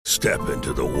Step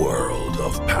into the world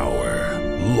of power,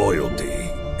 loyalty,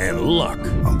 and luck.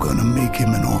 I'm gonna make him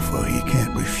an offer he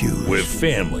can't refuse. With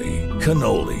family,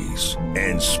 cannolis,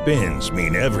 and spins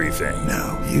mean everything.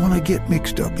 Now, you wanna get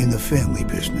mixed up in the family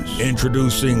business.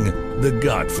 Introducing The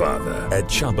Godfather at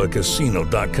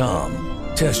ChumbaCasino.com.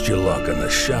 Test your luck in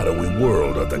the shadowy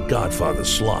world of The Godfather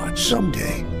slot.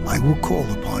 Someday, I will call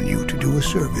upon you to do a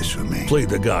service for me. Play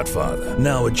The Godfather,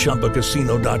 now at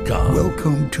ChumbaCasino.com.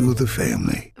 Welcome to the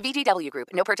family. VGW Group.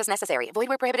 No purchase necessary. Void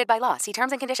where prohibited by law. See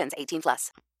terms and conditions.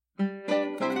 18+.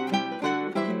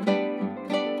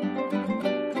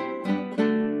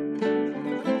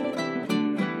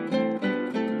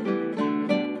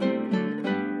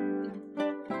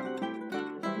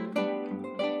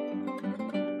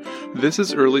 This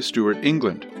is Early Stuart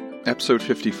England, episode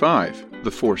 55, The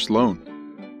Forced Loan.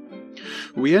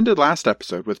 We ended last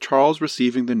episode with Charles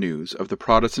receiving the news of the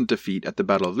Protestant defeat at the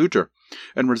Battle of Lutter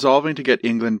and resolving to get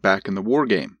England back in the war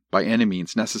game by any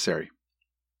means necessary.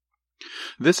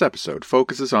 This episode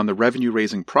focuses on the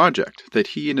revenue-raising project that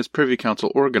he and his Privy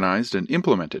Council organized and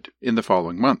implemented in the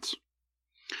following months.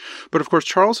 But of course,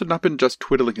 Charles had not been just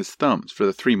twiddling his thumbs for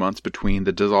the 3 months between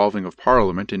the dissolving of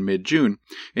Parliament in mid-June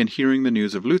and hearing the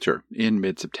news of Lutter in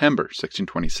mid-September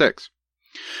 1626.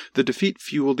 The defeat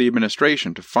fueled the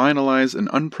administration to finalize an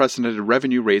unprecedented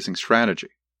revenue-raising strategy,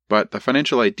 but the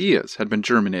financial ideas had been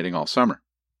germinating all summer.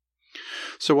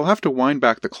 So we'll have to wind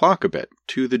back the clock a bit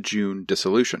to the June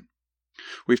dissolution.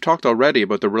 We've talked already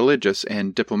about the religious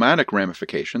and diplomatic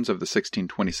ramifications of the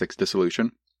 1626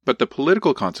 dissolution, but the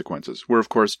political consequences were of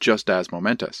course just as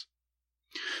momentous.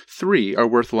 3 are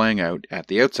worth laying out at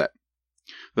the outset.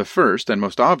 The first, and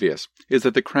most obvious, is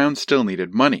that the Crown still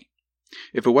needed money.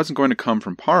 If it wasn't going to come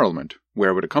from Parliament,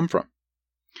 where would it come from?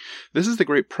 This is the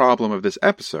great problem of this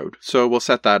episode, so we'll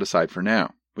set that aside for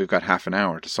now. We've got half an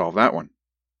hour to solve that one.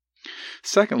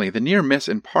 Secondly, the near miss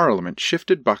in Parliament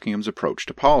shifted Buckingham's approach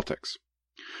to politics.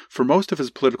 For most of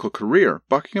his political career,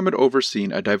 Buckingham had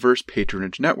overseen a diverse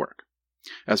patronage network.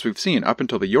 As we've seen, up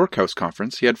until the York House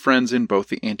Conference, he had friends in both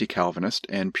the anti-Calvinist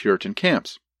and Puritan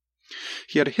camps.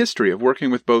 He had a history of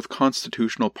working with both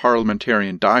constitutional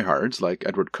parliamentarian diehards like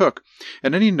Edward Coke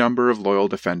and any number of loyal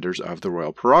defenders of the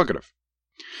royal prerogative.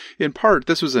 In part,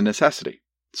 this was a necessity.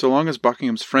 So long as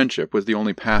Buckingham's friendship was the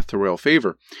only path to royal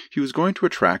favour, he was going to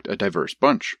attract a diverse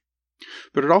bunch.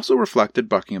 But it also reflected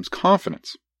Buckingham's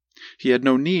confidence. He had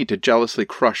no need to jealously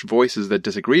crush voices that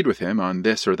disagreed with him on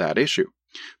this or that issue.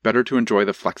 Better to enjoy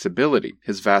the flexibility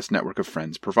his vast network of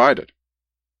friends provided.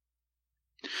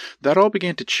 That all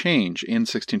began to change in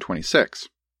 1626.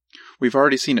 We've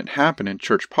already seen it happen in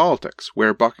church politics,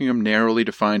 where Buckingham narrowly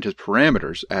defined his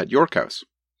parameters at York House.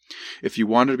 If you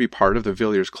wanted to be part of the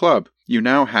Villiers Club, you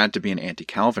now had to be an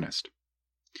anti-Calvinist.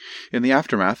 In the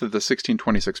aftermath of the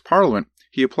 1626 Parliament,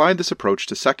 he applied this approach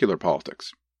to secular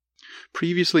politics.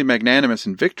 Previously magnanimous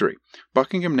in victory,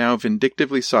 Buckingham now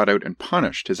vindictively sought out and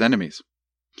punished his enemies.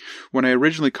 When I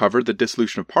originally covered the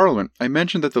dissolution of Parliament, I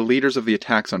mentioned that the leaders of the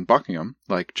attacks on Buckingham,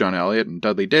 like John Eliot and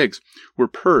Dudley Digges, were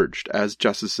purged as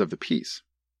justices of the peace.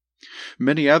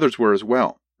 Many others were as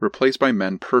well, replaced by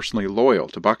men personally loyal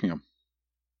to Buckingham.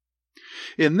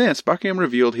 In this, Buckingham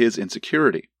revealed his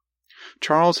insecurity.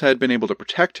 Charles had been able to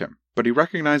protect him, but he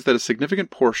recognized that a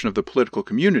significant portion of the political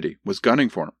community was gunning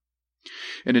for him.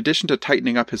 In addition to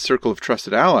tightening up his circle of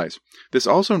trusted allies, this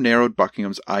also narrowed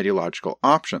Buckingham's ideological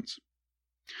options.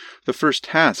 The first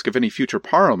task of any future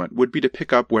Parliament would be to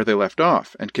pick up where they left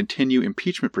off and continue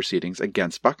impeachment proceedings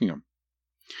against Buckingham.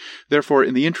 Therefore,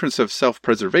 in the interest of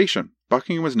self-preservation,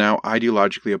 Buckingham was now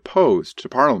ideologically opposed to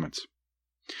Parliaments.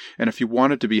 And if you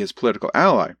wanted to be his political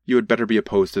ally, you had better be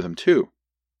opposed to them too.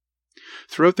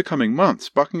 Throughout the coming months,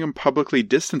 Buckingham publicly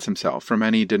distanced himself from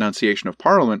any denunciation of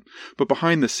Parliament, but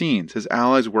behind the scenes his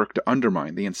allies worked to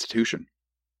undermine the institution.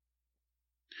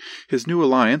 His new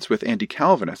alliance with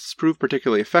anti-Calvinists proved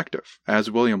particularly effective, as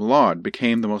William Laud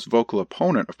became the most vocal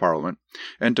opponent of Parliament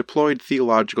and deployed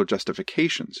theological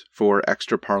justifications for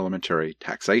extra-parliamentary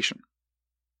taxation.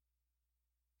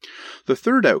 The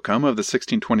third outcome of the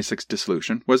 1626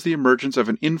 dissolution was the emergence of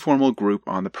an informal group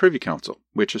on the Privy Council,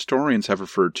 which historians have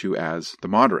referred to as the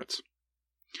Moderates.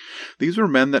 These were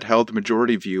men that held the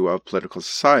majority view of political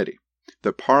society,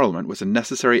 that Parliament was a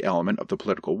necessary element of the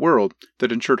political world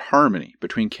that ensured harmony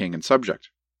between king and subject.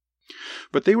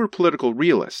 But they were political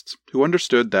realists who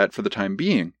understood that, for the time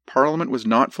being, Parliament was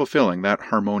not fulfilling that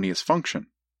harmonious function.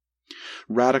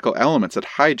 Radical elements had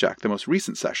hijacked the most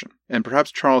recent session, and perhaps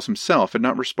Charles himself had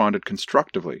not responded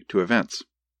constructively to events.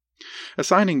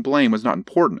 Assigning blame was not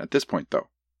important at this point, though.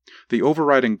 The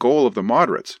overriding goal of the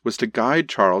moderates was to guide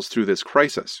Charles through this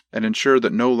crisis and ensure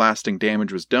that no lasting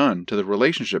damage was done to the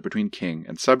relationship between king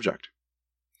and subject.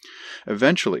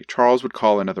 Eventually, Charles would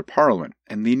call another parliament,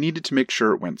 and they needed to make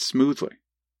sure it went smoothly.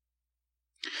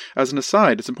 As an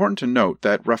aside, it's important to note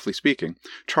that, roughly speaking,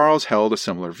 Charles held a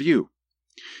similar view.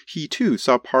 He too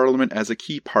saw Parliament as a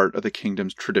key part of the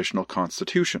kingdom's traditional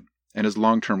constitution, and his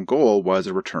long-term goal was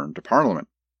a return to Parliament.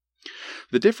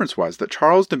 The difference was that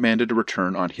Charles demanded a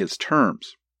return on his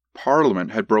terms.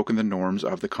 Parliament had broken the norms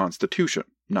of the constitution,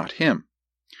 not him.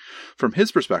 From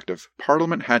his perspective,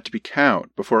 Parliament had to be cowed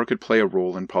before it could play a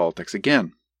role in politics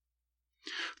again.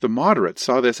 The moderates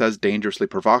saw this as dangerously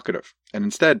provocative, and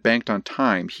instead banked on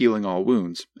time healing all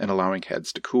wounds and allowing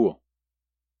heads to cool.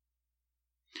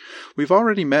 We've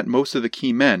already met most of the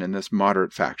key men in this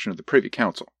moderate faction of the Privy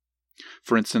Council.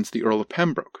 For instance, the Earl of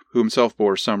Pembroke, who himself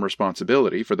bore some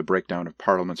responsibility for the breakdown of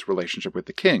Parliament's relationship with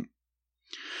the king.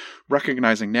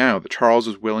 Recognizing now that Charles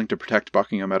was willing to protect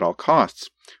Buckingham at all costs,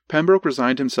 Pembroke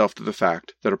resigned himself to the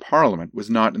fact that a Parliament was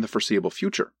not in the foreseeable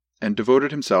future, and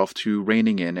devoted himself to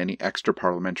reining in any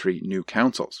extra-parliamentary new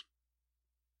councils.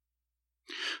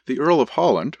 The Earl of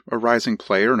Holland, a rising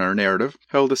player in our narrative,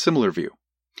 held a similar view,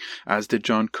 as did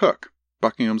John Cook,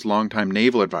 Buckingham's longtime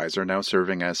naval advisor now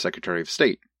serving as Secretary of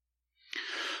State.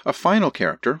 A final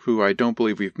character, who I don't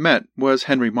believe we've met, was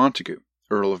Henry Montagu,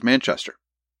 Earl of Manchester.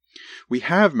 We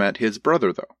have met his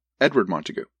brother, though, Edward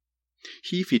Montagu.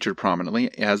 He featured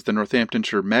prominently as the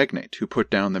Northamptonshire magnate who put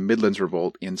down the Midlands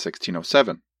Revolt in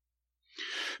 1607.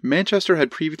 Manchester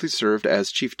had previously served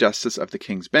as Chief Justice of the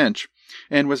King's Bench,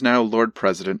 and was now Lord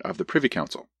President of the Privy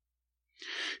Council.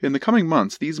 In the coming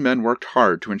months, these men worked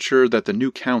hard to ensure that the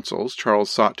new councils Charles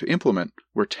sought to implement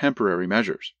were temporary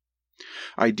measures.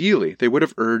 Ideally, they would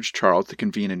have urged Charles to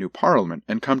convene a new parliament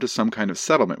and come to some kind of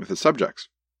settlement with his subjects,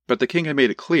 but the king had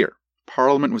made it clear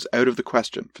Parliament was out of the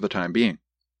question for the time being.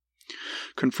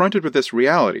 Confronted with this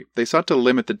reality, they sought to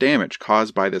limit the damage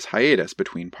caused by this hiatus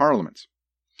between parliaments.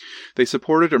 They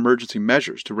supported emergency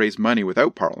measures to raise money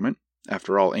without Parliament.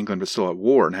 After all, England was still at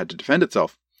war and had to defend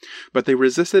itself, but they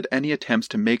resisted any attempts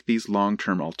to make these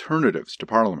long-term alternatives to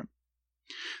Parliament.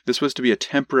 This was to be a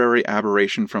temporary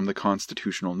aberration from the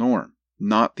constitutional norm,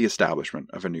 not the establishment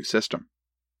of a new system.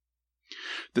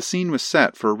 The scene was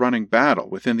set for a running battle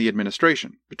within the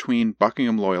administration between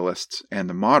Buckingham loyalists and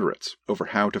the moderates over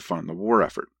how to fund the war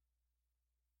effort.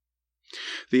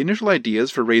 The initial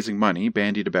ideas for raising money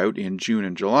bandied about in June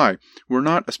and July were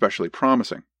not especially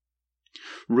promising.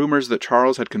 Rumors that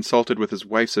Charles had consulted with his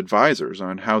wife's advisors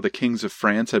on how the kings of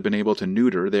France had been able to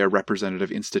neuter their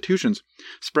representative institutions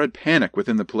spread panic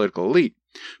within the political elite,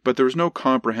 but there was no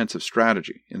comprehensive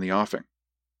strategy in the offing.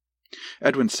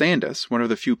 Edwin Sandys, one of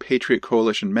the few Patriot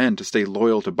Coalition men to stay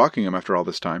loyal to Buckingham after all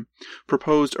this time,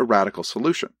 proposed a radical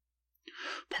solution.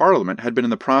 Parliament had been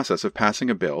in the process of passing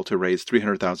a bill to raise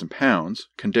 £300,000,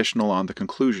 conditional on the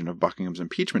conclusion of Buckingham's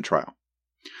impeachment trial.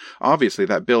 Obviously,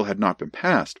 that bill had not been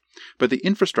passed, but the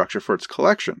infrastructure for its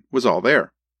collection was all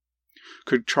there.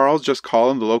 Could Charles just call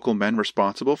on the local men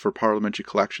responsible for parliamentary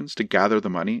collections to gather the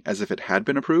money as if it had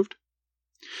been approved?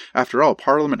 After all,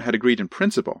 Parliament had agreed in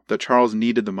principle that Charles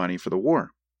needed the money for the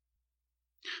war.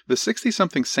 The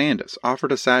 60-something Sandys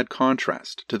offered a sad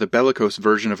contrast to the bellicose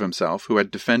version of himself who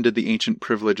had defended the ancient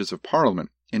privileges of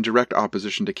Parliament in direct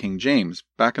opposition to King James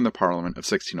back in the Parliament of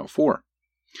 1604.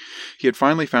 He had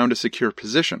finally found a secure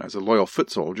position as a loyal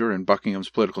foot soldier in Buckingham's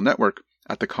political network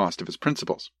at the cost of his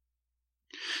principles.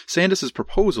 Sandys's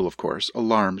proposal, of course,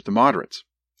 alarmed the moderates.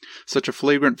 Such a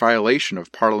flagrant violation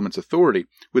of Parliament's authority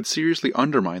would seriously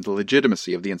undermine the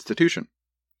legitimacy of the institution.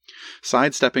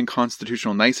 Sidestepping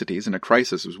constitutional niceties in a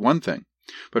crisis was one thing,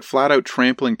 but flat-out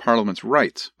trampling Parliament's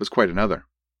rights was quite another.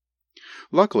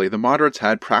 Luckily, the moderates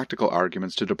had practical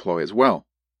arguments to deploy as well.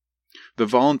 The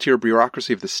volunteer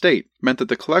bureaucracy of the state meant that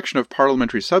the collection of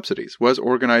parliamentary subsidies was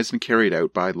organized and carried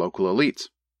out by local elites.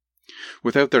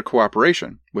 Without their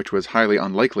cooperation, which was highly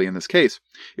unlikely in this case,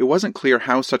 it wasn't clear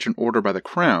how such an order by the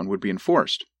Crown would be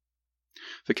enforced.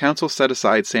 The council set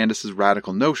aside Sandys's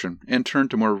radical notion and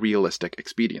turned to more realistic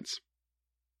expedients.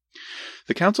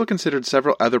 The council considered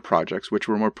several other projects which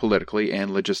were more politically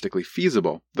and logistically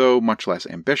feasible, though much less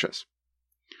ambitious.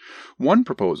 One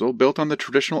proposal built on the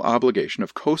traditional obligation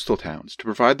of coastal towns to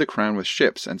provide the Crown with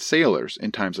ships and sailors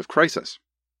in times of crisis.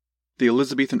 The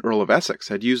Elizabethan Earl of Essex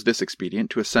had used this expedient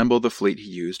to assemble the fleet he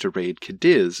used to raid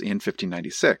Cadiz in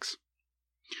 1596.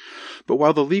 But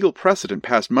while the legal precedent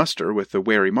passed muster with the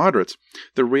wary moderates,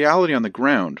 the reality on the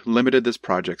ground limited this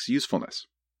project's usefulness.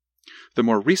 The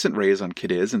more recent raids on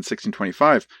Cadiz in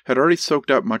 1625 had already soaked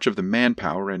up much of the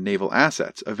manpower and naval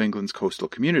assets of England's coastal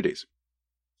communities.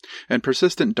 and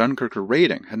persistent Dunkirker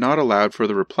raiding had not allowed for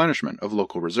the replenishment of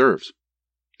local reserves.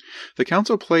 The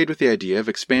council played with the idea of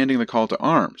expanding the call to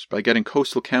arms by getting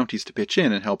coastal counties to pitch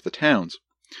in and help the towns,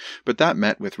 but that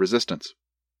met with resistance.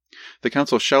 The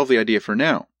council shelved the idea for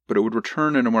now, but it would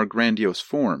return in a more grandiose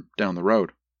form down the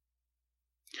road.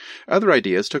 Other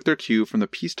ideas took their cue from the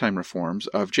peacetime reforms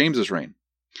of James's reign.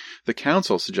 The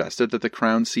council suggested that the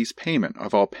crown cease payment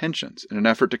of all pensions in an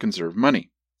effort to conserve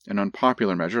money, an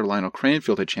unpopular measure Lionel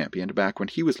Cranfield had championed back when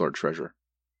he was Lord Treasurer.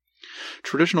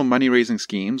 Traditional money-raising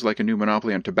schemes like a new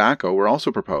monopoly on tobacco were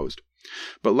also proposed,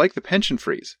 but like the pension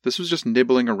freeze, this was just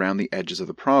nibbling around the edges of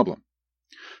the problem.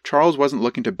 Charles wasn't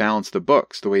looking to balance the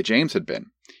books the way James had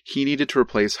been. He needed to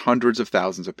replace hundreds of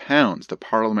thousands of pounds that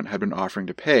Parliament had been offering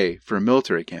to pay for a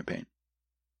military campaign.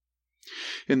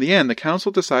 In the end, the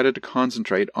council decided to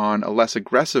concentrate on a less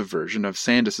aggressive version of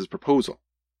Sandys's proposal.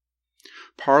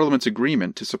 Parliament's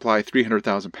agreement to supply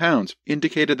 £300,000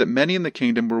 indicated that many in the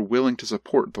kingdom were willing to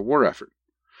support the war effort.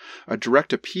 A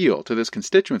direct appeal to this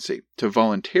constituency to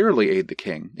voluntarily aid the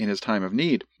king in his time of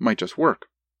need might just work.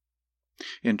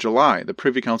 In July, the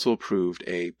Privy Council approved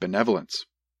a benevolence.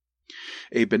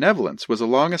 A benevolence was a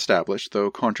long-established, though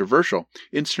controversial,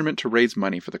 instrument to raise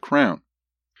money for the crown.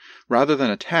 Rather than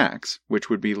a tax, which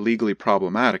would be legally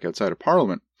problematic outside of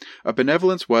Parliament, a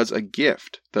benevolence was a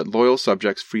gift that loyal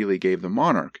subjects freely gave the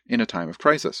monarch in a time of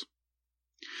crisis.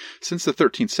 Since the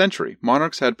 13th century,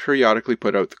 monarchs had periodically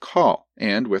put out the call,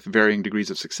 and, with varying degrees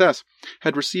of success,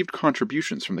 had received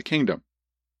contributions from the kingdom.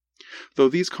 Though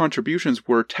these contributions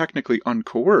were technically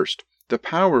uncoerced, the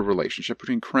power relationship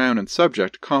between crown and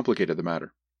subject complicated the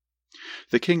matter.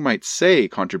 The king might say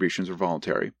contributions were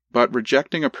voluntary, but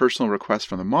rejecting a personal request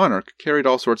from the monarch carried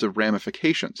all sorts of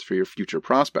ramifications for your future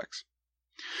prospects.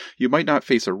 You might not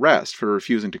face arrest for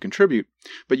refusing to contribute,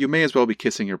 but you may as well be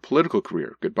kissing your political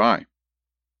career goodbye.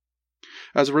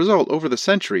 As a result, over the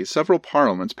centuries, several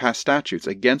parliaments passed statutes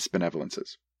against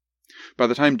benevolences. By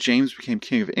the time James became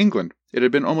King of England, it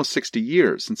had been almost 60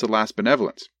 years since the last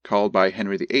benevolence, called by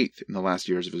Henry VIII in the last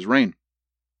years of his reign.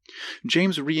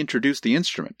 James reintroduced the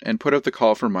instrument and put out the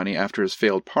call for money after his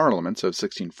failed parliaments of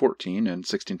 1614 and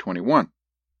 1621.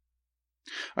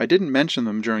 I didn't mention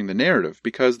them during the narrative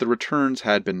because the returns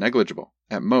had been negligible.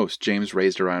 At most, James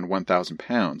raised around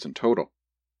 £1,000 in total.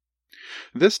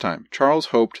 This time, Charles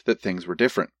hoped that things were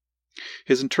different.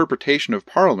 His interpretation of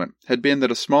Parliament had been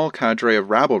that a small cadre of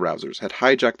rabble-rousers had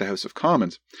hijacked the House of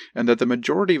Commons, and that the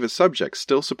majority of his subjects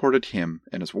still supported him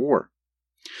and his war.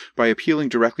 By appealing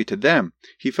directly to them,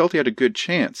 he felt he had a good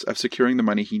chance of securing the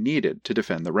money he needed to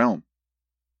defend the realm.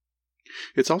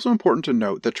 It's also important to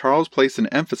note that Charles placed an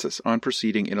emphasis on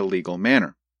proceeding in a legal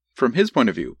manner. From his point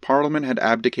of view, Parliament had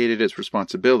abdicated its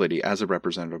responsibility as a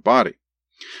representative body,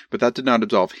 but that did not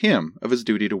absolve him of his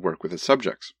duty to work with his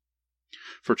subjects.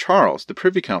 For Charles, the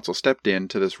Privy Council stepped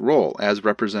into this role as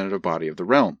representative body of the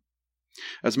realm.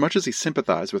 As much as he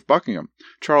sympathized with Buckingham,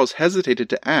 Charles hesitated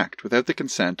to act without the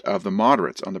consent of the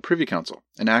moderates on the Privy Council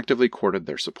and actively courted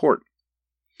their support.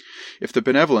 If the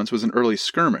benevolence was an early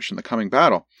skirmish in the coming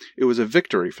battle, it was a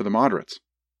victory for the moderates.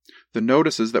 The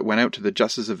notices that went out to the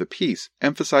Justices of the Peace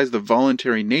emphasized the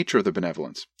voluntary nature of the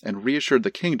benevolence and reassured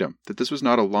the kingdom that this was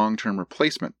not a long-term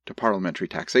replacement to parliamentary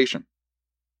taxation.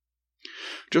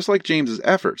 Just like James's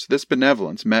efforts, this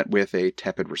benevolence met with a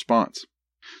tepid response.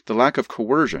 The lack of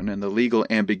coercion and the legal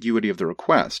ambiguity of the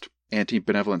request,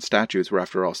 anti-benevolent statutes were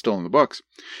after all still in the books,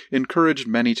 encouraged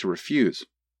many to refuse.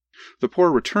 The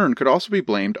poor return could also be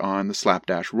blamed on the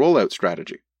slapdash rollout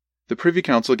strategy. The Privy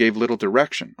Council gave little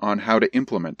direction on how to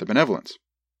implement the benevolence.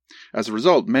 As a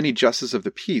result, many Justices of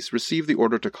the Peace received the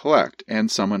order to collect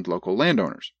and summoned local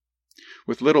landowners.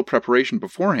 With little preparation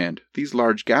beforehand, these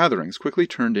large gatherings quickly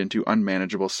turned into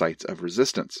unmanageable sites of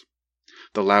resistance.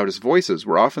 The loudest voices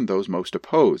were often those most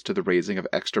opposed to the raising of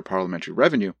extra parliamentary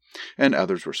revenue, and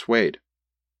others were swayed.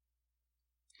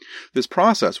 This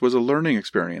process was a learning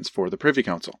experience for the Privy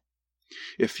Council.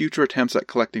 If future attempts at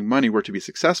collecting money were to be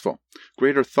successful,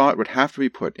 greater thought would have to be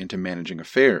put into managing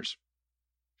affairs.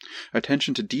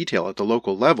 Attention to detail at the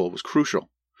local level was crucial.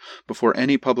 Before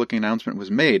any public announcement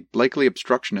was made, likely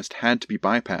obstructionists had to be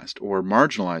bypassed or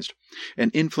marginalized,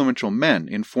 and influential men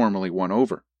informally won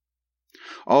over.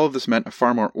 All of this meant a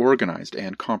far more organized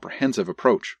and comprehensive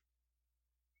approach.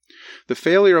 The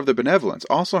failure of the benevolence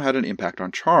also had an impact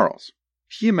on Charles.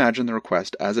 He imagined the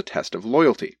request as a test of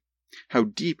loyalty. How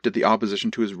deep did the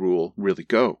opposition to his rule really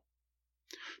go?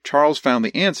 Charles found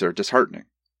the answer disheartening.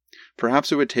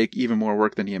 Perhaps it would take even more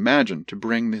work than he imagined to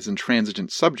bring his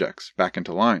intransigent subjects back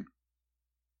into line.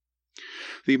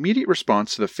 The immediate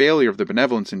response to the failure of the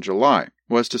benevolence in July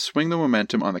was to swing the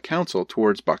momentum on the council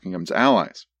towards Buckingham's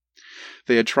allies.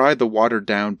 They had tried the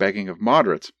watered-down begging of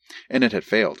moderates, and it had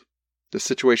failed. The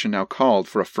situation now called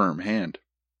for a firm hand.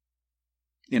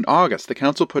 In August, the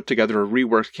council put together a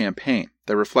reworked campaign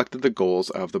that reflected the goals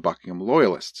of the Buckingham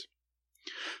loyalists.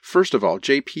 First of all,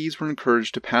 JPs were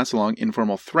encouraged to pass along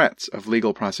informal threats of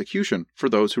legal prosecution for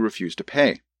those who refused to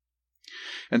pay.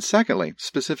 And secondly,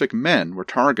 specific men were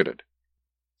targeted.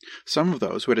 Some of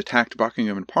those who had attacked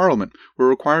Buckingham in Parliament were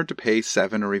required to pay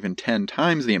 7 or even 10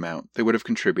 times the amount they would have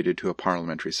contributed to a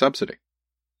parliamentary subsidy.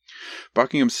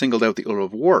 Buckingham singled out the Earl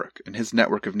of Warwick and his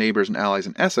network of neighbours and allies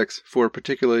in Essex for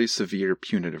particularly severe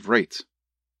punitive rates.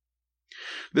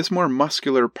 This more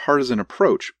muscular, partisan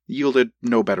approach yielded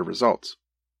no better results.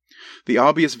 The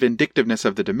obvious vindictiveness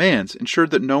of the demands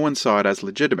ensured that no one saw it as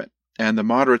legitimate, and the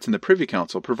moderates in the Privy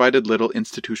Council provided little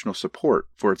institutional support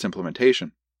for its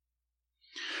implementation.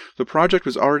 The project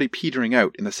was already petering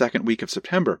out in the second week of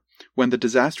September when the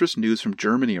disastrous news from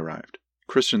Germany arrived.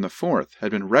 Christian IV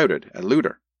had been routed at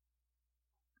Lutter.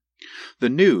 The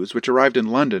news, which arrived in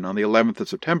London on the 11th of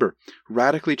September,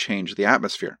 radically changed the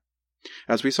atmosphere.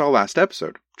 As we saw last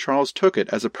episode, Charles took it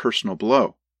as a personal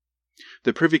blow.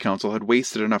 The Privy Council had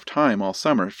wasted enough time all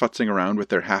summer futzing around with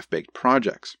their half-baked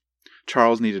projects.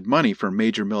 Charles needed money for a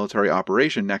major military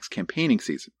operation next campaigning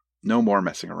season. No more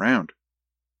messing around.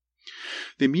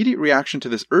 The immediate reaction to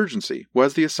this urgency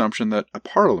was the assumption that a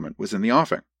parliament was in the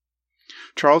offing.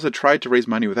 Charles had tried to raise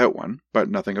money without one, but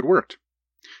nothing had worked.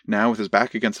 Now, with his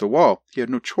back against the wall, he had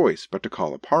no choice but to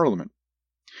call a parliament.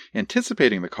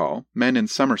 Anticipating the call, men in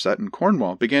Somerset and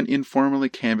Cornwall began informally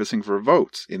canvassing for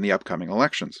votes in the upcoming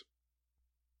elections.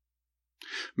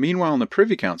 Meanwhile, in the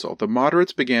Privy Council, the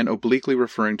moderates began obliquely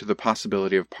referring to the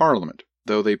possibility of parliament,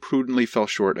 though they prudently fell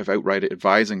short of outright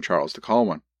advising Charles to call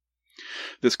one.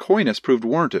 This coyness proved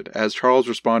warranted, as Charles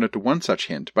responded to one such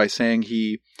hint by saying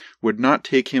he would not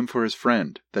take him for his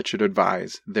friend that should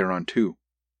advise thereunto.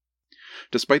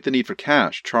 Despite the need for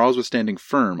cash, Charles was standing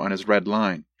firm on his red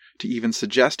line. To even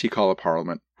suggest he call a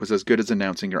parliament was as good as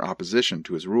announcing your opposition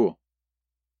to his rule.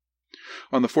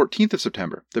 On the 14th of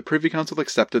September, the Privy Council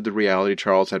accepted the reality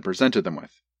Charles had presented them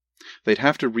with. They'd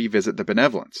have to revisit the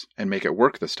benevolence and make it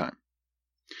work this time.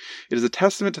 It is a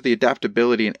testament to the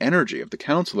adaptability and energy of the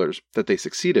councillors that they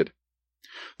succeeded.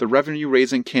 The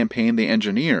revenue-raising campaign they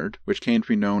engineered, which came to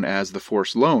be known as the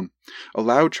Forced Loan,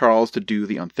 allowed Charles to do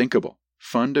the unthinkable,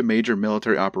 fund a major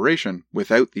military operation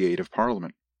without the aid of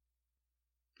Parliament.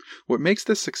 What makes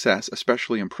this success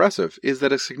especially impressive is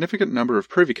that a significant number of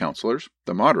Privy Councillors,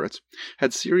 the moderates,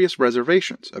 had serious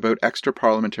reservations about extra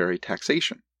parliamentary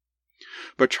taxation.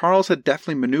 But Charles had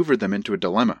deftly maneuvered them into a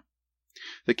dilemma.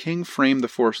 The king framed the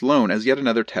Forced Loan as yet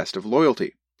another test of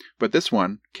loyalty, but this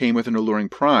one came with an alluring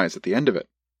prize at the end of it.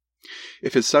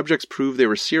 If his subjects proved they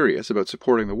were serious about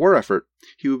supporting the war effort,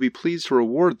 he would be pleased to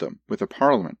reward them with a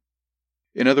parliament.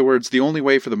 In other words, the only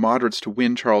way for the moderates to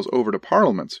win Charles over to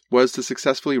parliaments was to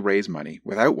successfully raise money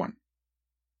without one.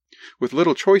 With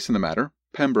little choice in the matter,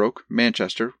 Pembroke,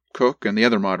 Manchester, Cook, and the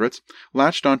other moderates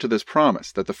latched onto this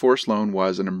promise that the Forced Loan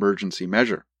was an emergency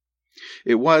measure.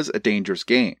 It was a dangerous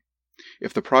game.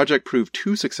 If the project proved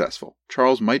too successful,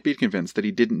 Charles might be convinced that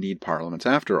he didn't need parliaments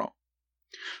after all.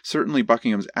 Certainly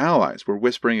Buckingham's allies were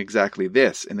whispering exactly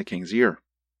this in the king's ear.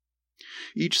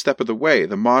 Each step of the way,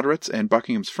 the moderates and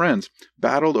Buckingham's friends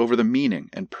battled over the meaning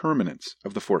and permanence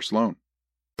of the Forced Loan.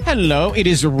 Hello, it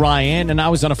is Ryan, and I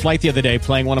was on a flight the other day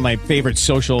playing one of my favorite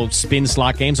social spin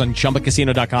slot games on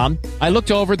ChumbaCasino.com. I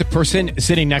looked over at the person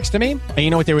sitting next to me, and you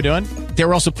know what they were doing? They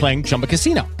were also playing Chumba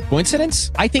Casino.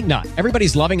 Coincidence? I think not.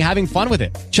 Everybody's loving having fun with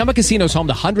it. Chumba Casino is home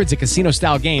to hundreds of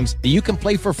casino-style games that you can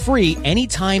play for free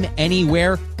anytime,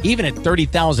 anywhere, even at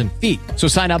 30,000 feet. So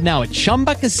sign up now at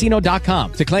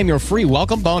ChumbaCasino.com to claim your free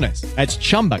welcome bonus. That's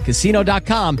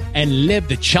ChumbaCasino.com and live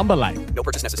the Chumba life. No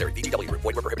purchase necessary. VGW. Void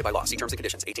where prohibited by law. See terms and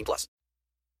conditions. 18+.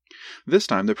 This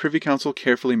time, the Privy Council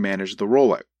carefully managed the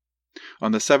rollout.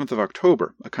 On the 7th of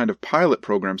October, a kind of pilot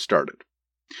program started.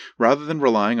 Rather than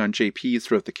relying on JPs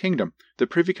throughout the kingdom, the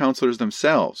Privy Councillors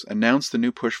themselves announced the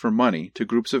new push for money to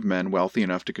groups of men wealthy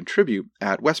enough to contribute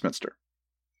at Westminster.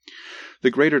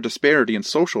 The greater disparity in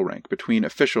social rank between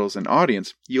officials and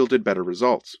audience yielded better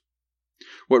results.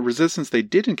 What resistance they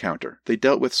did encounter, they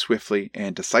dealt with swiftly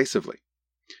and decisively.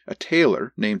 A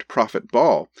tailor, named Prophet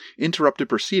Ball, interrupted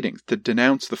proceedings to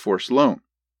denounce the Forced Loan.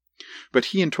 But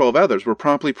he and 12 others were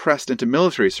promptly pressed into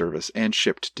military service and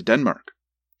shipped to Denmark.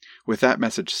 With that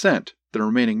message sent, the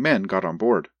remaining men got on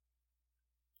board.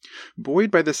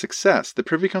 Buoyed by this success, the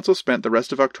Privy Council spent the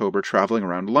rest of October travelling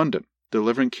around London,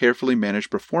 delivering carefully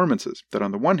managed performances that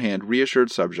on the one hand reassured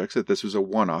subjects that this was a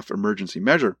one-off emergency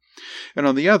measure, and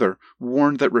on the other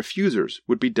warned that refusers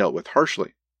would be dealt with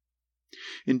harshly.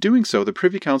 In doing so, the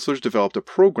Privy Councillors developed a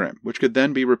program which could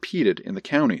then be repeated in the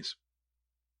counties.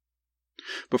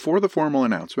 Before the formal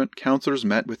announcement, councillors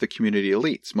met with the community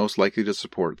elites most likely to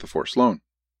support the forced loan.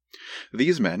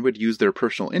 These men would use their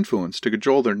personal influence to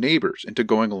cajole their neighbours into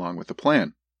going along with the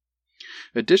plan.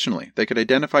 Additionally, they could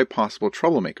identify possible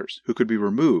troublemakers who could be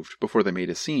removed before they made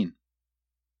a scene.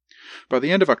 By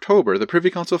the end of October, the Privy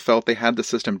Council felt they had the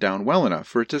system down well enough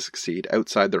for it to succeed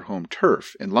outside their home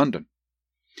turf in London.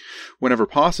 Whenever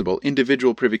possible,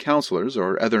 individual Privy Councillors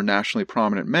or other nationally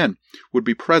prominent men would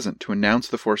be present to announce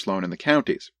the forced loan in the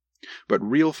counties, but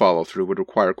real follow-through would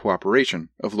require cooperation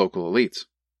of local elites.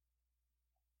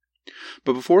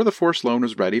 But before the forced loan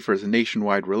was ready for its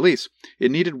nationwide release,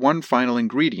 it needed one final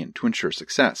ingredient to ensure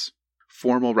success: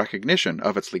 formal recognition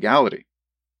of its legality.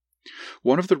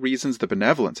 One of the reasons the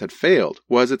benevolence had failed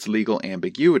was its legal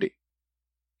ambiguity.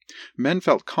 Men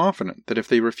felt confident that if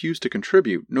they refused to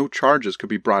contribute, no charges could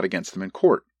be brought against them in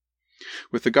court.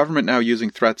 With the government now using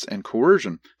threats and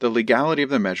coercion, the legality of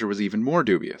the measure was even more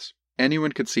dubious.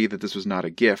 Anyone could see that this was not a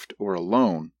gift or a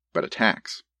loan, but a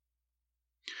tax.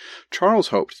 Charles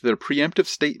hoped that a preemptive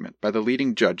statement by the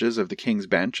leading judges of the King's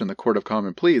Bench and the Court of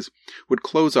Common Pleas would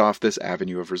close off this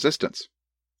avenue of resistance.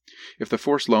 If the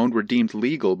forced loan were deemed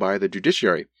legal by the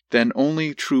judiciary, then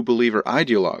only true believer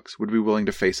ideologues would be willing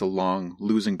to face a long,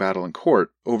 losing battle in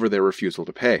court over their refusal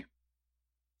to pay.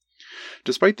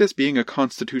 Despite this being a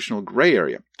constitutional grey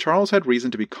area, Charles had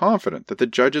reason to be confident that the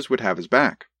judges would have his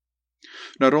back.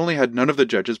 Not only had none of the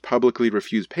judges publicly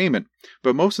refused payment,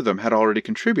 but most of them had already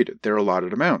contributed their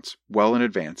allotted amounts, well in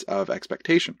advance of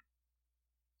expectation.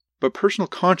 But personal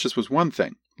conscience was one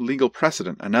thing, legal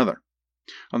precedent another.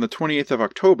 On the 28th of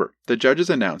October, the judges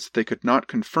announced that they could not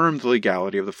confirm the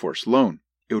legality of the forced loan.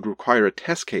 It would require a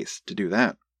test case to do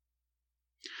that.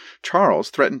 Charles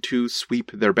threatened to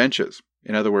sweep their benches,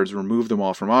 in other words, remove them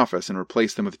all from office and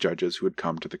replace them with judges who had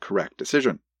come to the correct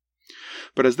decision.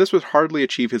 But as this would hardly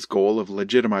achieve his goal of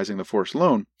legitimizing the forced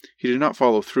loan, he did not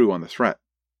follow through on the threat.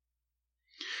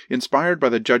 Inspired by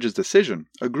the judge's decision,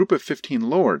 a group of 15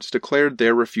 lords declared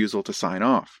their refusal to sign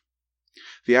off.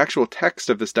 The actual text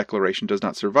of this declaration does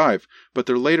not survive, but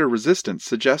their later resistance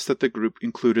suggests that the group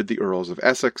included the Earls of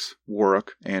Essex,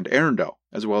 Warwick, and Arundel,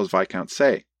 as well as Viscount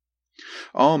Say,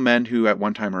 all men who, at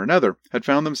one time or another, had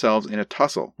found themselves in a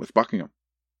tussle with Buckingham.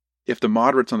 If the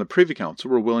moderates on the Privy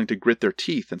Council were willing to grit their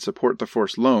teeth and support the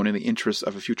forced loan in the interests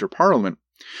of a future Parliament,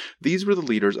 these were the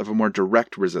leaders of a more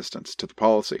direct resistance to the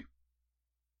policy.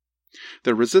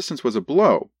 Their resistance was a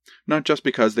blow, not just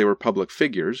because they were public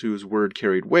figures whose word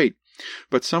carried weight,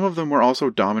 but some of them were also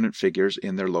dominant figures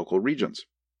in their local regions.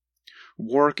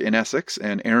 Warwick in Essex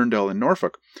and Arundel in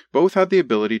Norfolk both had the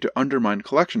ability to undermine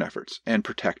collection efforts and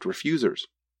protect refusers.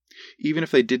 Even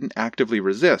if they didn't actively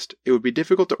resist, it would be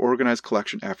difficult to organize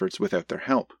collection efforts without their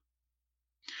help.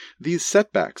 These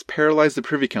setbacks paralyzed the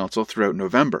Privy Council throughout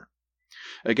November.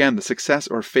 Again, the success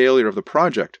or failure of the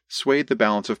project swayed the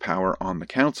balance of power on the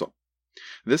council.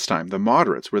 This time, the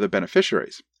moderates were the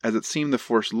beneficiaries, as it seemed the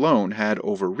forced loan had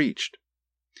overreached.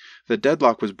 The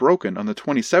deadlock was broken on the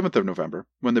 27th of November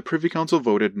when the Privy Council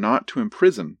voted not to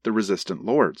imprison the resistant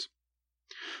lords.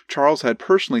 Charles had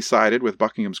personally sided with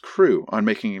Buckingham's crew on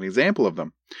making an example of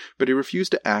them, but he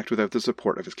refused to act without the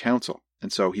support of his council,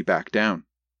 and so he backed down.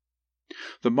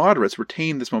 The moderates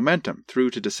retained this momentum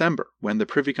through to December, when the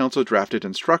Privy Council drafted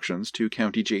instructions to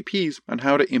county JPs on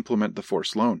how to implement the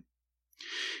forced loan.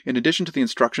 In addition to the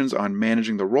instructions on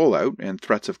managing the rollout and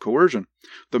threats of coercion,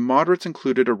 the moderates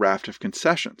included a raft of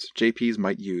concessions JPs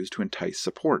might use to entice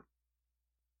support.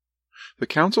 The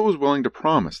council was willing to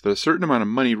promise that a certain amount of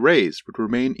money raised would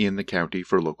remain in the county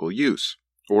for local use,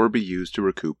 or be used to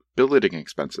recoup billeting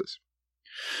expenses.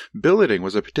 Billeting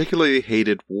was a particularly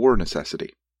hated war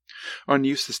necessity.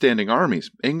 Unused to standing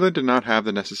armies, England did not have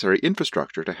the necessary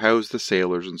infrastructure to house the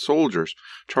sailors and soldiers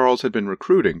Charles had been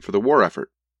recruiting for the war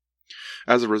effort.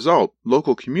 As a result,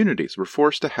 local communities were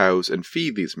forced to house and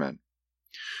feed these men.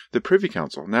 The Privy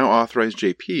Council now authorized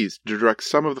JPs to direct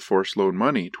some of the forced loan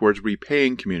money towards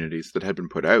repaying communities that had been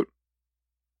put out.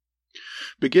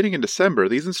 Beginning in December,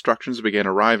 these instructions began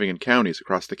arriving in counties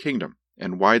across the kingdom,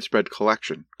 and widespread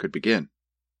collection could begin.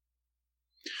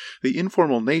 The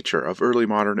informal nature of early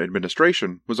modern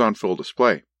administration was on full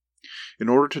display. In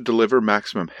order to deliver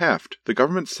maximum heft, the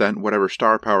government sent whatever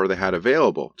star power they had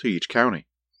available to each county.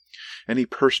 Any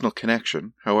personal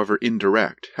connection, however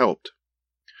indirect, helped.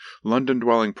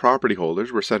 London-dwelling property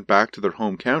holders were sent back to their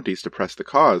home counties to press the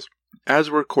cause, as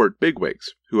were court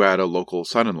bigwigs, who had a local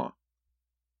son-in-law.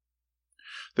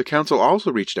 The council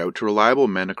also reached out to reliable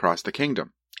men across the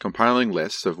kingdom, compiling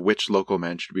lists of which local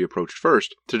men should be approached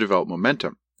first to develop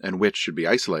momentum, and which should be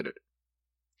isolated.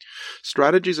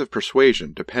 Strategies of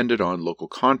persuasion depended on local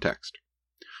context.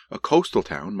 A coastal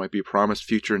town might be promised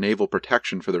future naval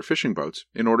protection for their fishing boats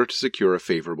in order to secure a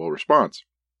favorable response.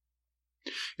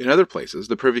 In other places,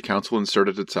 the Privy Council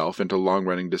inserted itself into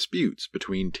long-running disputes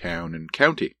between town and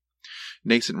county.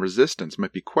 Nascent resistance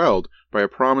might be quelled by a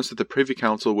promise that the Privy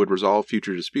Council would resolve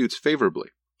future disputes favorably,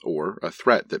 or a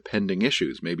threat that pending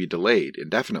issues may be delayed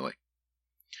indefinitely.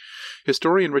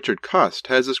 Historian Richard Cust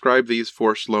has described these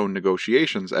forced loan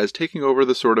negotiations as taking over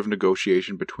the sort of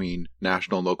negotiation between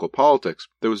national and local politics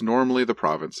that was normally the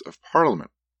province of Parliament.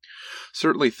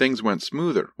 Certainly things went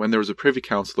smoother when there was a Privy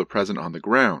Councillor present on the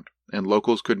ground, and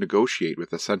locals could negotiate with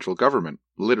the central government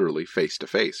literally face to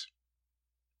face.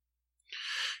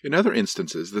 In other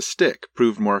instances, the stick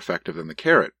proved more effective than the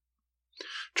carrot.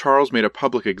 Charles made a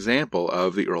public example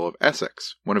of the Earl of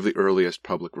Essex, one of the earliest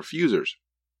public refusers.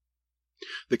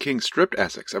 The king stripped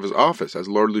Essex of his office as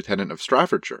Lord Lieutenant of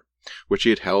Staffordshire, which he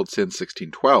had held since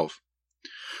 1612.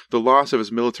 The loss of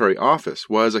his military office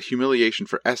was a humiliation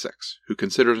for Essex, who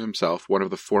considered himself one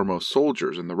of the foremost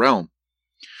soldiers in the realm.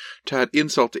 To add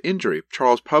insult to injury,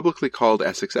 Charles publicly called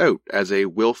Essex out as a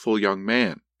willful young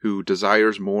man who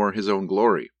desires more his own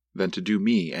glory than to do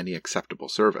me any acceptable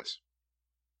service.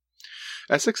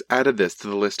 Essex added this to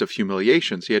the list of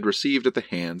humiliations he had received at the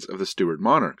hands of the Stuart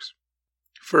monarchs.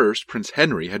 First, Prince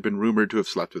Henry had been rumoured to have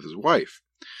slept with his wife.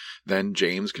 Then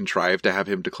James contrived to have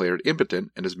him declared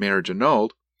impotent and his marriage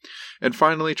annulled. And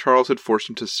finally, Charles had forced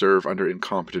him to serve under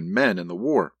incompetent men in the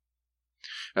war.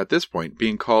 At this point,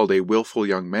 being called a willful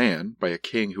young man by a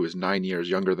king who was 9 years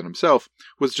younger than himself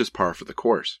was just par for the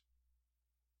course.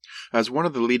 As one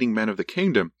of the leading men of the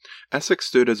kingdom, Essex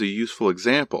stood as a useful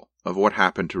example of what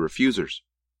happened to refusers.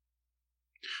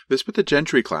 This put the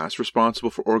gentry class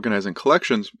responsible for organizing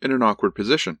collections in an awkward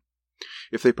position.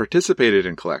 If they participated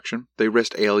in collection, they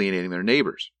risked alienating their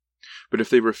neighbors. But if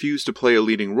they refused to play a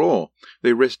leading role,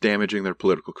 they risked damaging their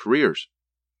political careers.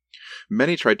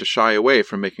 Many tried to shy away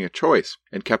from making a choice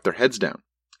and kept their heads down,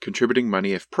 contributing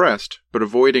money if pressed, but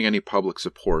avoiding any public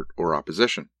support or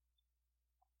opposition.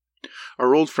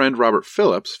 Our old friend Robert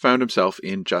Phillips found himself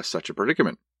in just such a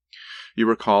predicament. You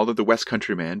recall that the West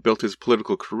Country man built his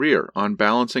political career on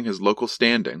balancing his local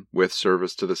standing with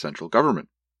service to the central government.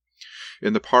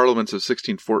 In the parliaments of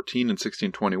 1614 and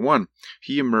 1621,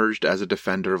 he emerged as a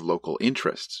defender of local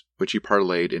interests, which he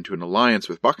parlayed into an alliance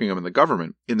with Buckingham and the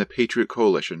government in the Patriot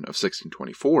Coalition of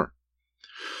 1624.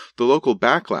 The local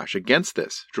backlash against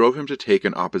this drove him to take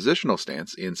an oppositional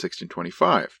stance in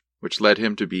 1625, which led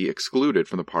him to be excluded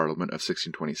from the Parliament of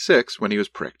 1626 when he was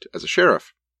pricked as a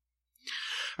sheriff.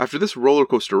 After this roller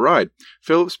coaster ride,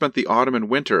 Philip spent the autumn and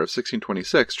winter of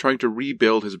 1626 trying to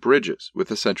rebuild his bridges with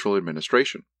the central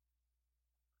administration.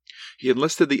 He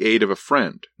enlisted the aid of a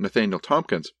friend, Nathaniel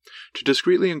Tomkins, to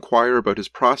discreetly inquire about his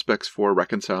prospects for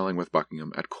reconciling with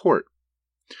Buckingham at court.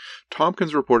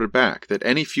 Tomkins reported back that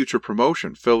any future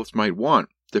promotion Philip might want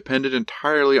depended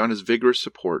entirely on his vigorous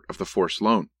support of the forced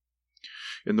loan.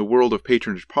 In the world of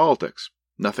patronage politics,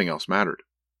 nothing else mattered.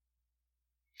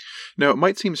 Now, it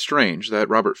might seem strange that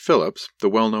Robert Phillips, the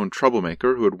well-known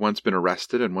troublemaker who had once been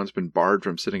arrested and once been barred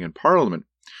from sitting in Parliament,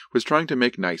 was trying to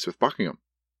make nice with Buckingham.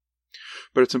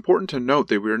 But it's important to note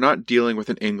that we are not dealing with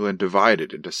an England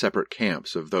divided into separate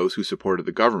camps of those who supported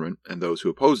the government and those who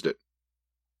opposed it.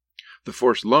 The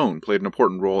forced loan played an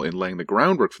important role in laying the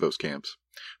groundwork for those camps,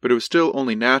 but it was still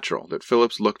only natural that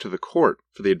Phillips looked to the court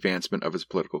for the advancement of his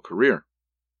political career.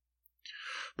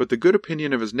 But the good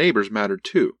opinion of his neighbours mattered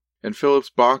too, and Phillips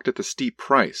balked at the steep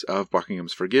price of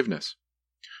Buckingham's forgiveness.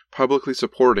 Publicly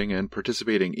supporting and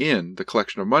participating in the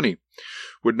collection of money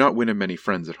would not win him many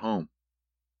friends at home.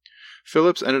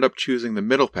 Phillips ended up choosing the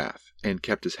middle path and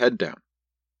kept his head down.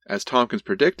 As Tomkins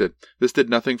predicted, this did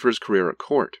nothing for his career at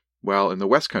court, while in the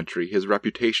West Country his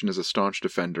reputation as a staunch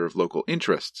defender of local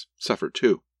interests suffered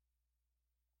too.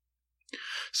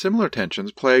 Similar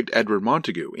tensions plagued Edward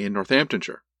Montagu in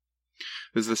Northamptonshire.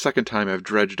 This is the second time I've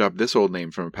dredged up this old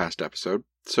name from a past episode,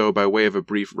 so by way of a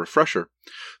brief refresher,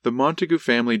 the Montagu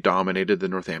family dominated the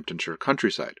Northamptonshire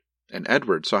countryside, and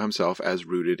Edward saw himself as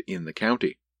rooted in the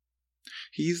county.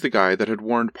 He's the guy that had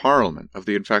warned Parliament of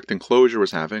the effect enclosure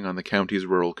was having on the county's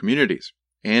rural communities,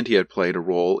 and he had played a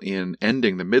role in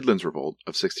ending the Midlands Revolt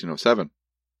of 1607.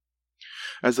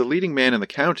 As the leading man in the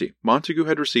county, Montagu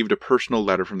had received a personal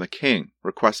letter from the king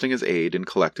requesting his aid in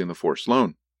collecting the forced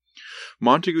loan.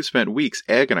 Montagu spent weeks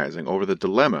agonizing over the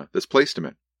dilemma this placed him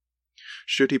in.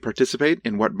 Should he participate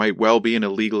in what might well be an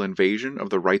illegal invasion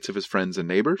of the rights of his friends and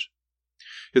neighbors?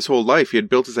 His whole life he had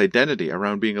built his identity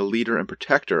around being a leader and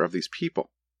protector of these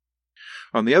people.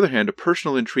 On the other hand, a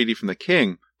personal entreaty from the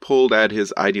king pulled at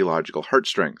his ideological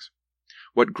heartstrings.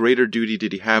 what greater duty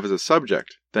did he have as a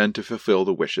subject than to fulfill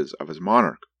the wishes of his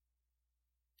monarch?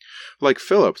 Like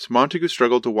Philip's, Montagu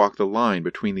struggled to walk the line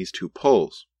between these two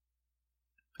pulls.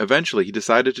 Eventually, he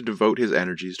decided to devote his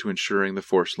energies to ensuring the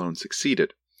forced loan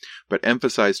succeeded, but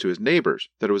emphasized to his neighbors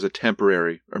that it was a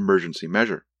temporary emergency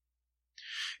measure.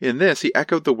 In this, he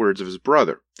echoed the words of his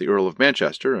brother, the Earl of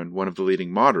Manchester, and one of the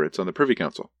leading moderates on the Privy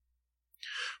Council.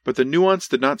 But the nuance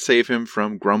did not save him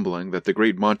from grumbling that the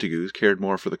great Montagus cared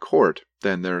more for the court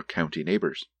than their county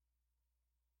neighbors.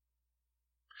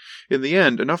 In the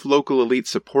end, enough local elites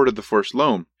supported the forced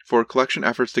loan for collection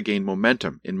efforts to gain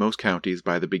momentum in most counties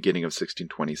by the beginning of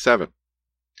 1627.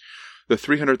 The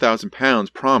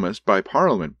 £300,000 promised by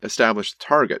Parliament established the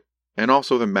target and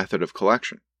also the method of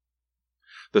collection.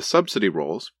 The subsidy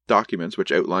rolls, documents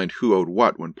which outlined who owed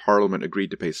what when Parliament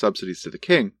agreed to pay subsidies to the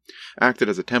king, acted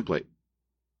as a template.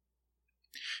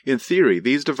 In theory,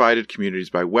 these divided communities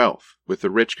by wealth, with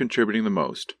the rich contributing the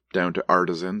most, down to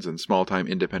artisans and small-time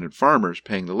independent farmers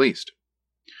paying the least.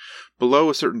 Below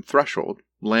a certain threshold,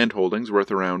 landholdings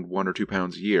worth around £1 or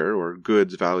 £2 a year, or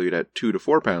goods valued at £2 to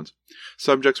 £4,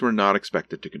 subjects were not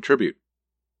expected to contribute.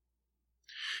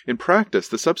 In practice,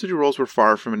 the subsidy rolls were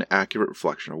far from an accurate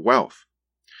reflection of wealth.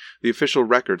 The official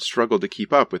record struggled to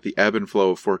keep up with the ebb and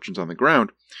flow of fortunes on the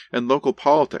ground, and local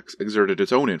politics exerted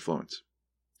its own influence.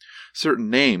 Certain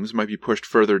names might be pushed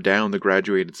further down the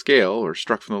graduated scale or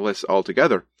struck from the list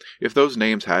altogether if those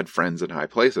names had friends in high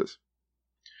places.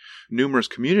 Numerous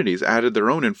communities added their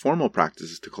own informal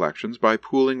practices to collections by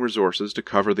pooling resources to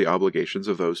cover the obligations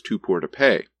of those too poor to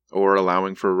pay, or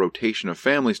allowing for a rotation of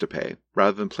families to pay,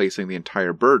 rather than placing the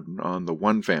entire burden on the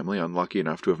one family unlucky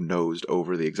enough to have nosed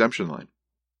over the exemption line.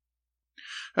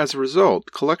 As a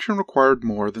result, collection required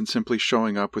more than simply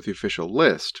showing up with the official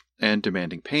list and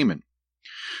demanding payment.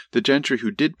 The gentry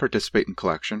who did participate in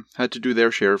collection had to do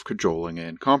their share of cajoling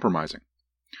and compromising.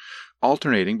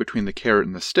 Alternating between the carrot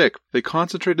and the stick, they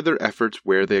concentrated their efforts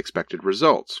where they expected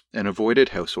results, and avoided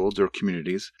households or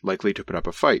communities likely to put up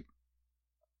a fight.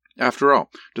 After all,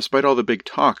 despite all the big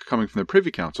talk coming from the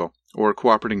Privy Council, or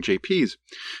cooperating JPs,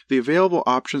 the available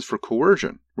options for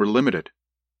coercion were limited.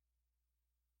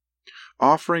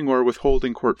 Offering or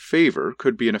withholding court favor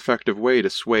could be an effective way to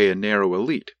sway a narrow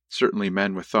elite. Certainly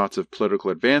men with thoughts of political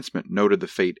advancement noted the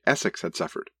fate Essex had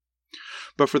suffered.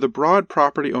 But for the broad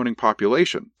property-owning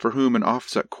population, for whom an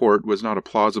office at court was not a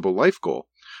plausible life goal,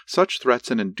 such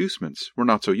threats and inducements were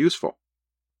not so useful.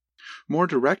 More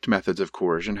direct methods of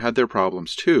coercion had their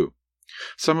problems too.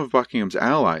 Some of Buckingham's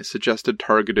allies suggested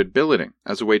targeted billeting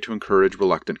as a way to encourage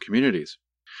reluctant communities.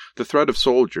 The threat of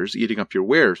soldiers eating up your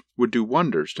wares would do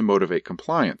wonders to motivate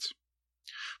compliance.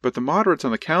 But the moderates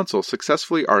on the council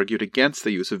successfully argued against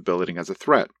the use of billeting as a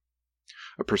threat.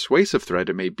 A persuasive threat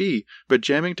it may be, but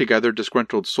jamming together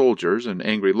disgruntled soldiers and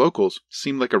angry locals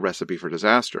seemed like a recipe for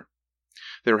disaster.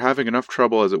 They were having enough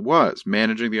trouble as it was,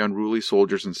 managing the unruly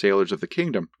soldiers and sailors of the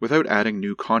kingdom without adding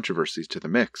new controversies to the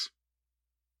mix.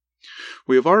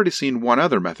 We have already seen one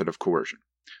other method of coercion,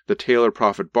 the tailor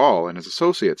Prophet Ball and his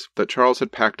associates that Charles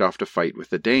had packed off to fight with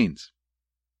the Danes.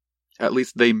 At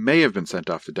least they may have been sent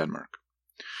off to Denmark.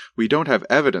 We don't have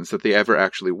evidence that they ever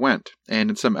actually went, and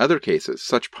in some other cases,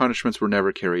 such punishments were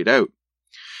never carried out.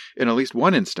 In at least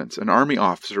one instance, an army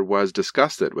officer was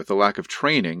disgusted with the lack of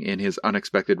training in his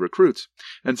unexpected recruits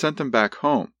and sent them back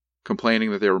home,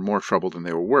 complaining that they were more trouble than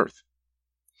they were worth.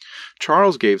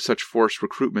 Charles gave such forced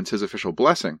recruitments his official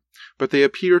blessing, but they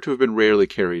appear to have been rarely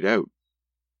carried out.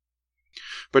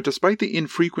 But despite the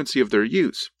infrequency of their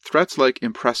use, threats like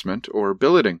impressment or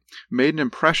billeting made an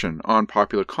impression on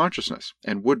popular consciousness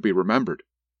and would be remembered.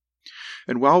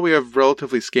 And while we have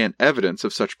relatively scant evidence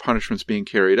of such punishments being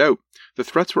carried out, the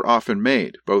threats were often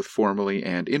made, both formally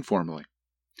and informally.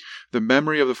 The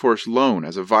memory of the forced loan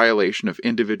as a violation of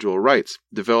individual rights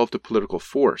developed a political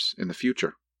force in the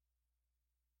future.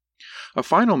 A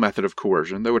final method of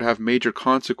coercion that would have major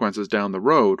consequences down the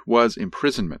road was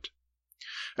imprisonment.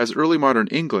 As early modern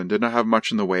England did not have much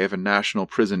in the way of a national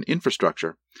prison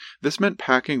infrastructure, this meant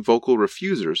packing vocal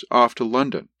refusers off to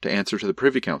London to answer to the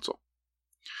Privy Council.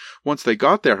 Once they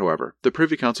got there, however, the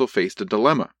Privy Council faced a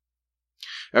dilemma.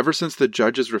 Ever since the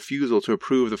judge's refusal to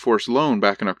approve the forced loan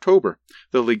back in October,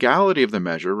 the legality of the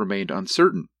measure remained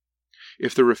uncertain.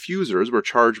 If the refusers were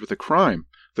charged with a crime,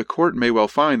 the court may well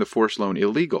find the forced loan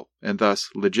illegal, and thus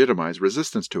legitimize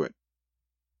resistance to it.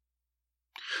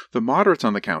 The moderates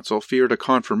on the council feared a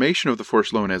confirmation of the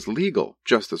forced loan as legal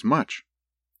just as much.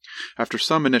 After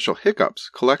some initial hiccups,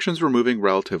 collections were moving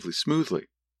relatively smoothly.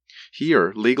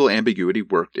 Here, legal ambiguity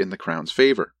worked in the Crown's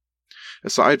favor.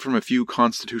 Aside from a few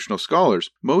constitutional scholars,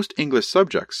 most English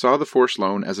subjects saw the forced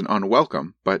loan as an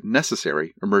unwelcome but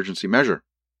necessary emergency measure.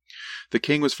 The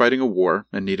king was fighting a war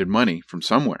and needed money from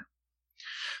somewhere.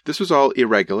 This was all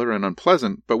irregular and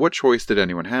unpleasant, but what choice did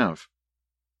anyone have?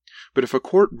 But if a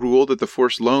court ruled that the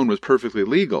forced loan was perfectly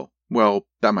legal, well,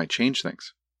 that might change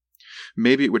things.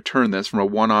 Maybe it would turn this from a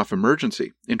one-off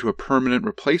emergency into a permanent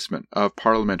replacement of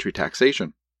parliamentary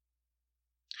taxation.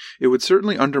 It would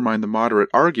certainly undermine the moderate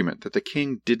argument that the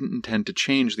king didn't intend to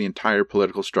change the entire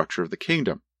political structure of the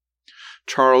kingdom.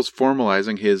 Charles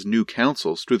formalizing his new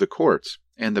councils through the courts,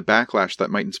 and the backlash that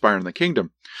might inspire in the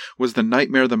kingdom, was the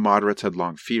nightmare the moderates had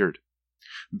long feared.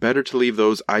 Better to leave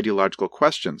those ideological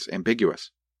questions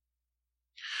ambiguous.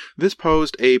 This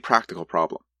posed a practical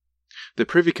problem. The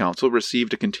Privy Council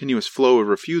received a continuous flow of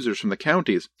refusers from the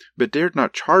counties, but dared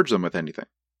not charge them with anything.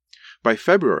 By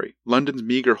February, London's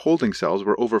meagre holding cells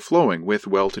were overflowing with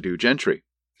well-to-do gentry.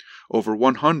 Over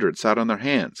 100 sat on their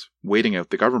hands, waiting out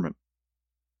the government.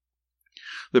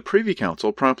 The Privy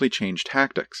Council promptly changed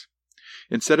tactics.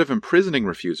 Instead of imprisoning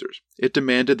refusers, it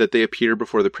demanded that they appear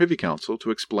before the Privy Council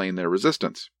to explain their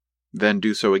resistance, then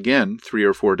do so again 3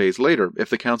 or 4 days later if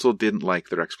the council didn't like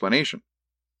their explanation.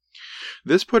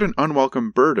 This put an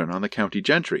unwelcome burden on the county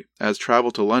gentry, as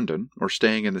travel to London, or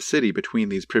staying in the city between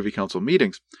these Privy Council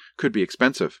meetings, could be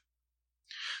expensive.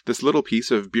 This little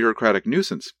piece of bureaucratic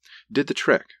nuisance did the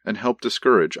trick and helped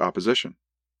discourage opposition.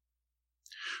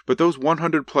 But those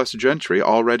 100-plus gentry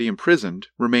already imprisoned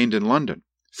remained in London,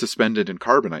 suspended in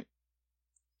carbonite.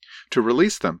 To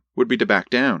release them would be to back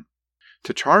down.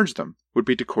 To charge them would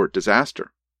be to court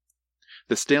disaster.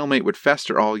 The stalemate would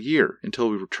fester all year until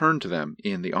we returned to them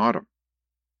in the autumn.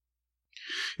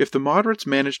 If the moderates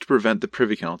managed to prevent the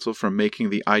Privy Council from making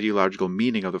the ideological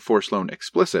meaning of the forced loan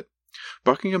explicit,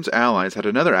 Buckingham's allies had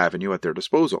another avenue at their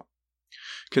disposal.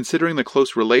 Considering the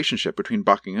close relationship between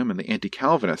Buckingham and the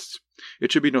anti-Calvinists,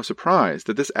 it should be no surprise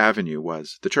that this avenue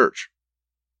was the Church.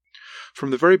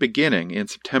 From the very beginning, in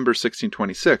September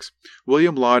 1626,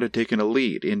 William Laud had taken a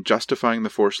lead in justifying the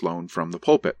forced loan from the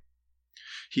pulpit.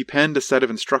 He penned a set of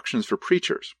instructions for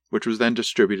preachers, which was then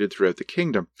distributed throughout the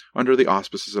kingdom under the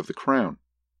auspices of the Crown.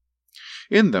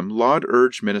 In them, Laud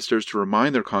urged ministers to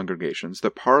remind their congregations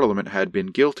that Parliament had been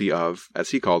guilty of,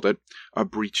 as he called it, a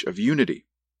breach of unity,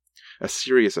 a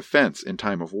serious offence in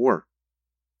time of war.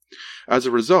 As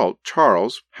a result,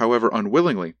 Charles, however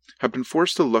unwillingly, had been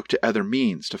forced to look to other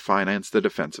means to finance the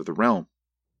defence of the realm.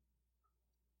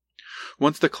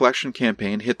 Once the collection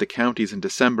campaign hit the counties in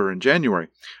December and January,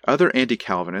 other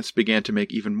anti-Calvinists began to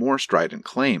make even more strident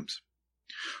claims.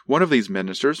 One of these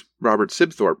ministers, Robert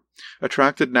Sibthorpe,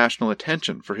 attracted national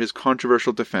attention for his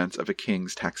controversial defence of a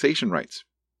king's taxation rights.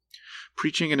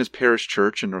 Preaching in his parish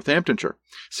church in Northamptonshire,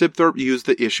 Sibthorpe used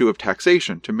the issue of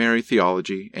taxation to marry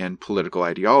theology and political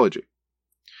ideology.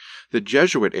 The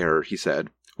Jesuit error, he said,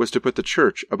 was to put the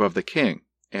church above the king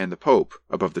and the pope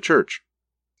above the church.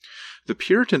 The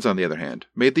Puritans, on the other hand,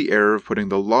 made the error of putting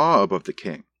the law above the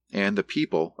king and the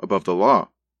people above the law.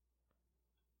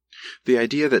 The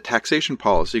idea that taxation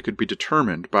policy could be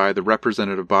determined by the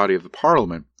representative body of the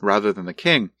Parliament rather than the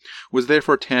king was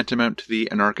therefore tantamount to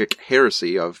the anarchic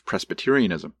heresy of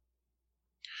Presbyterianism.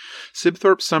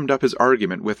 Sibthorpe summed up his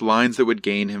argument with lines that would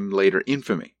gain him later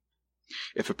infamy.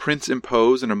 If a prince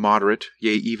impose an immoderate,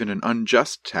 yea, even an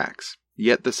unjust tax,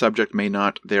 yet the subject may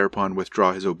not thereupon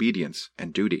withdraw his obedience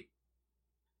and duty.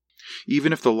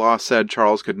 Even if the law said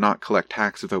Charles could not collect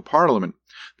tax without Parliament,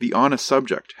 the honest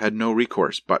subject had no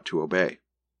recourse but to obey.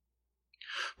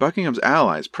 Buckingham's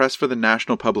allies pressed for the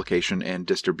national publication and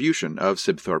distribution of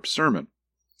Sibthorpe's sermon.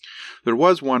 There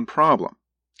was one problem.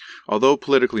 Although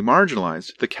politically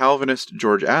marginalized, the Calvinist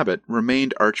George Abbot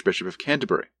remained Archbishop of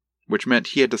Canterbury, which meant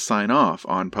he had to sign off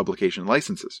on publication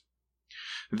licenses.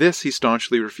 This he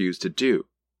staunchly refused to do.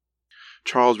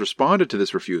 Charles responded to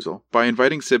this refusal by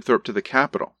inviting Sibthorpe to the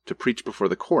capital to preach before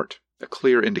the court, a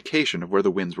clear indication of where the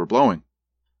winds were blowing.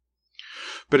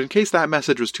 But in case that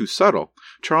message was too subtle,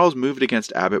 Charles moved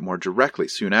against Abbot more directly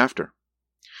soon after.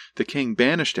 The king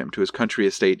banished him to his country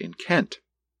estate in Kent.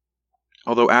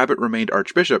 Although Abbot remained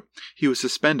archbishop, he was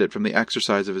suspended from the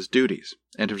exercise of his duties,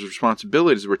 and his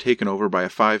responsibilities were taken over by a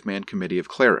 5-man committee of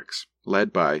clerics,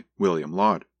 led by William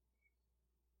Laud.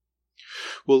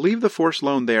 We'll leave the forced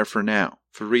loan there for now,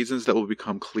 for reasons that will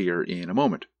become clear in a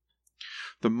moment.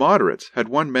 The moderates had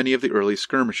won many of the early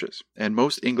skirmishes, and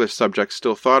most English subjects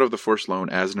still thought of the forced loan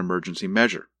as an emergency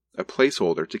measure, a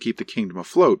placeholder to keep the kingdom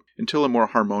afloat until a more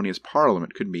harmonious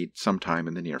parliament could meet sometime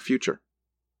in the near future.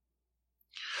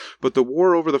 But the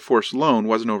war over the forced loan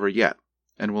wasn't over yet,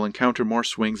 and we'll encounter more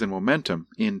swings and momentum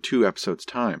in 2 episodes'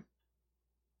 time.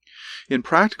 In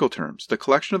practical terms, the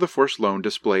collection of the forced loan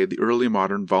displayed the early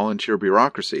modern volunteer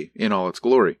bureaucracy in all its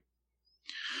glory.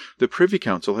 the Privy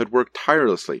Council had worked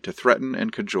tirelessly to threaten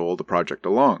and cajole the project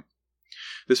along.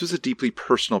 This was a deeply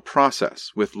personal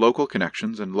process, with local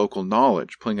connections and local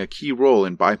knowledge playing a key role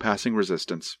in bypassing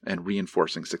resistance and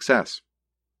reinforcing success.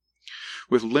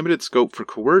 With limited scope for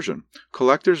coercion,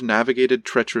 collectors navigated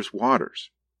treacherous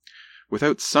waters.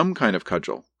 Without some kind of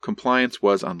cudgel, compliance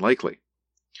was unlikely.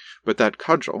 But that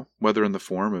cudgel, whether in the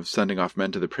form of sending off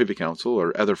men to the Privy Council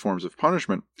or other forms of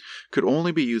punishment, could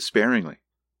only be used sparingly.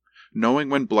 Knowing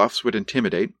when bluffs would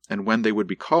intimidate and when they would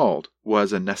be called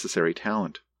was a necessary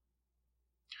talent.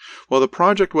 While the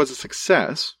project was a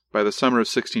success, by the summer of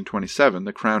 1627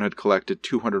 the Crown had collected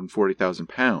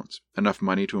 £240,000, enough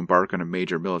money to embark on a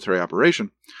major military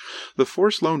operation. The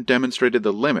forced loan demonstrated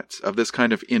the limits of this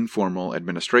kind of informal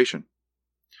administration.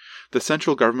 The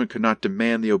central government could not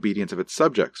demand the obedience of its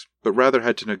subjects, but rather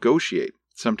had to negotiate,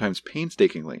 sometimes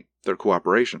painstakingly, their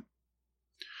cooperation.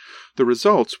 The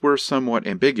results were somewhat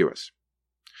ambiguous.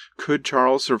 Could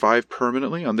Charles survive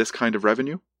permanently on this kind of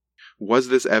revenue? Was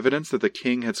this evidence that the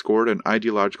king had scored an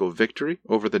ideological victory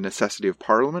over the necessity of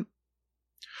Parliament?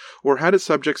 Or had his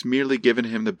subjects merely given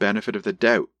him the benefit of the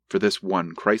doubt for this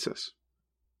one crisis?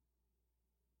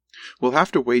 We'll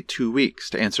have to wait 2 weeks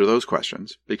to answer those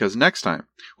questions, because next time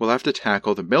we'll have to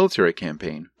tackle the military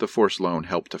campaign the forced loan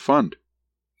helped to fund.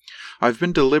 I've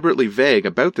been deliberately vague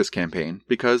about this campaign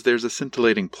because there's a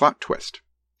scintillating plot twist.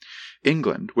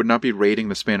 England would not be raiding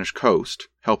the Spanish coast,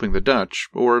 helping the Dutch,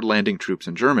 or landing troops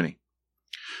in Germany.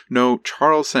 No,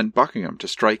 Charles sent Buckingham to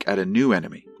strike at a new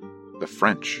enemy, the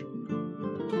French.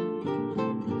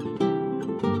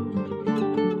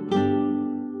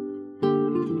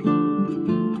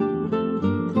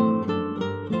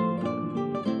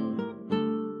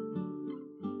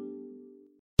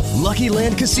 Lucky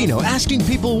Land Casino, asking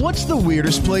people, what's the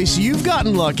weirdest place you've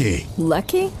gotten lucky?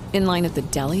 Lucky? In line at the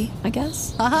deli, I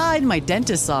guess? Aha, in my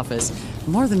dentist's office.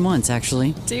 More than once,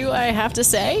 actually. Do I have to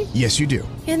say? Yes, you do.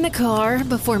 In the car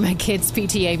before my kids'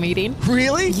 PTA meeting.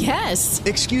 Really? Yes.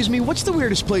 Excuse me, what's the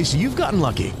weirdest place you've gotten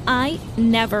lucky? I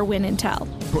never win and tell.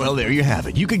 Well, there you have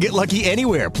it. You can get lucky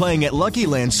anywhere, playing at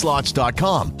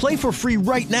LuckyLandSlots.com. Play for free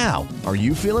right now. Are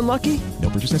you feeling lucky? No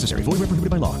purchase necessary. Void where prohibited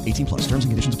by law. 18+. Terms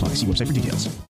and conditions apply. See website for details.